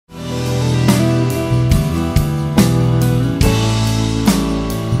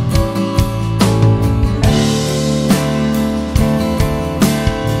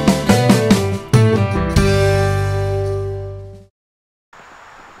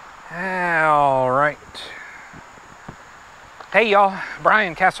Hey y'all,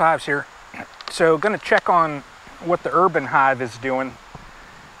 Brian, Castle Hives here. So gonna check on what the Urban Hive is doing.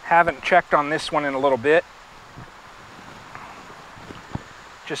 Haven't checked on this one in a little bit.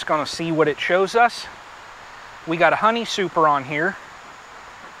 Just gonna see what it shows us. We got a honey super on here,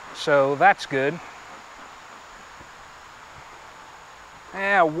 so that's good.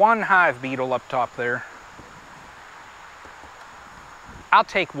 Yeah, one hive beetle up top there. I'll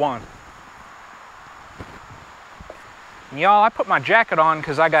take one. Y'all, I put my jacket on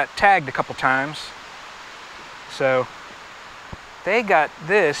because I got tagged a couple times. So they got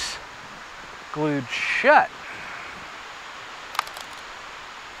this glued shut.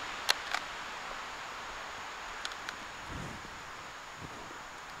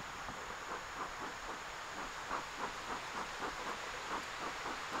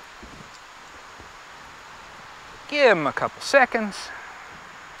 Give them a couple seconds.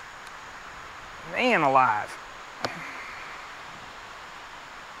 Man alive.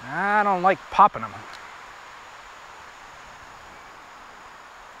 I don't like popping them.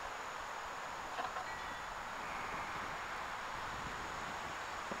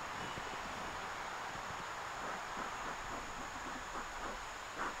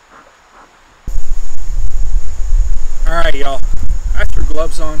 Alright, y'all. I threw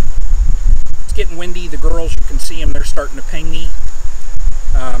gloves on. It's getting windy. The girls, you can see them, they're starting to ping me.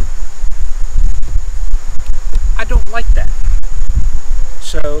 I don't like that.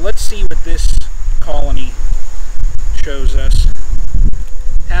 So let's see what this colony shows us.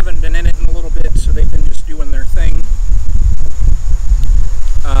 Haven't been in it in a little bit, so they've been just doing their thing.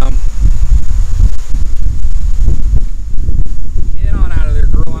 Get on out of there,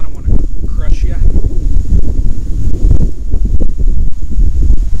 girl. I don't want to crush you.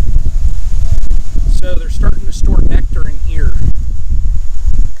 So they're starting to store nectar in here.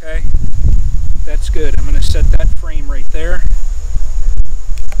 Okay, that's good. I'm going to set that frame right there.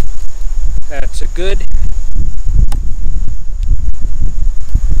 That's a good.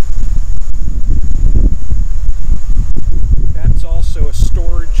 That's also a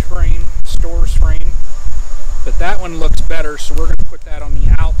storage frame, stores frame, but that one looks better, so we're going to put that on the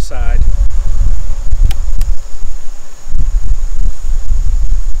outside.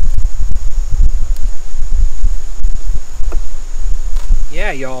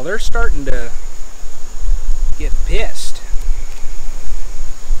 Yeah, y'all, they're starting to get pissed.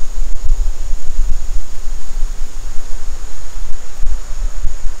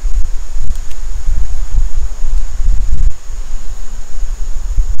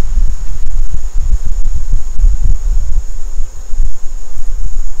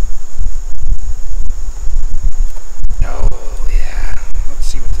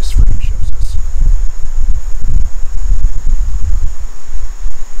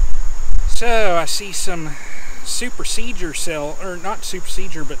 So I see some supersedure cell, or not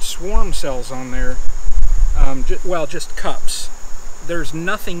supersedure, but swarm cells on there. Well, just cups. There's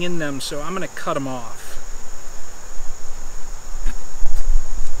nothing in them, so I'm going to cut them off.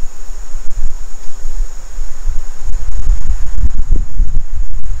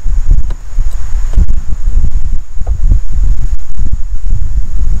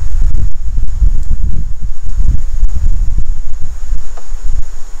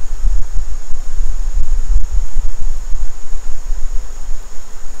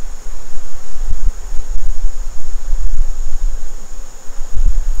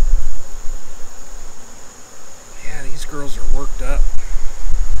 Girls are worked up.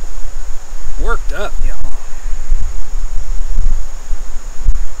 Worked up, y'all.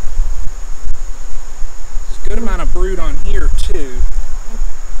 There's a good amount of brood on here too.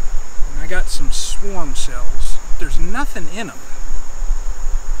 And I got some swarm cells. There's nothing in them.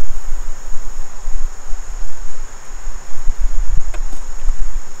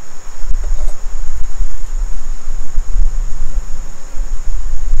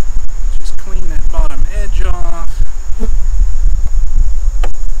 Just clean that bottom edge off.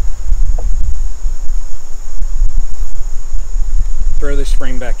 Throw this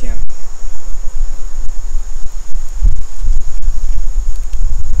frame back in.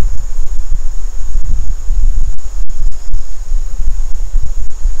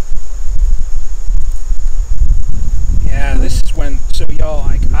 Yeah, this is when, so y'all,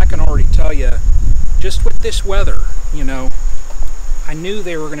 I can already tell you, just with this weather, you know, I knew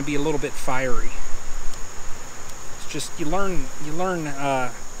they were going to be a little bit fiery. It's just, you learn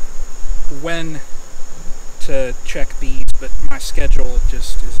when to check bees, but my schedule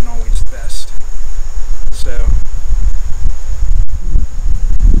just isn't always the best. So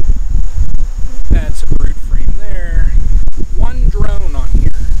that's a brood frame there. One drone on here.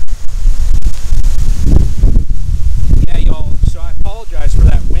 Yeah, y'all,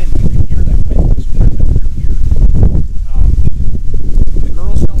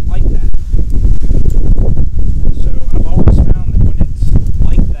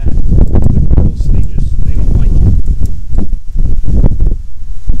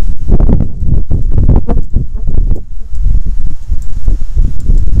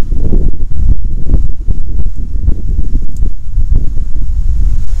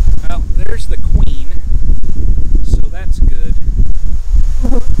 there's the queen, so that's good.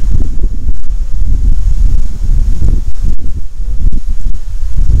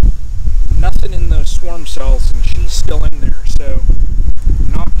 Nothing in those swarm cells, and she's still in there, so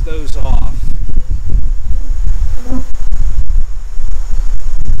knock those off.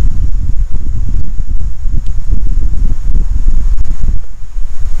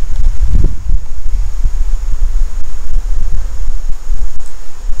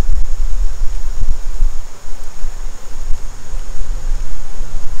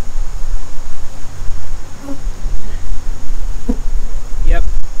 Yep,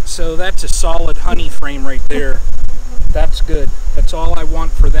 so that's a solid honey frame right there. That's good. That's all I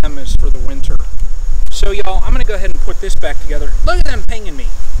want for them is for the winter. So y'all, I'm going to go ahead and put this back together. Look at them pinging me.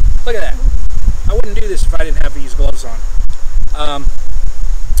 Look at that. I wouldn't do this if I didn't have these gloves on.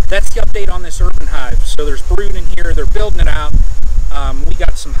 That's the update on this urban hive. So there's brood in here. They're building it out. We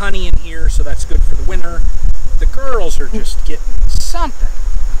got some honey in here, so that's good for the winter. The girls are just getting something.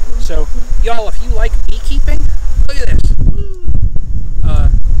 So y'all, if you like beekeeping, look at this.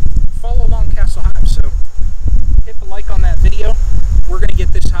 Follow along Castle Hive. So hit the like on that video. We're going to get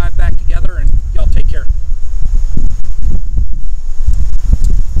this hive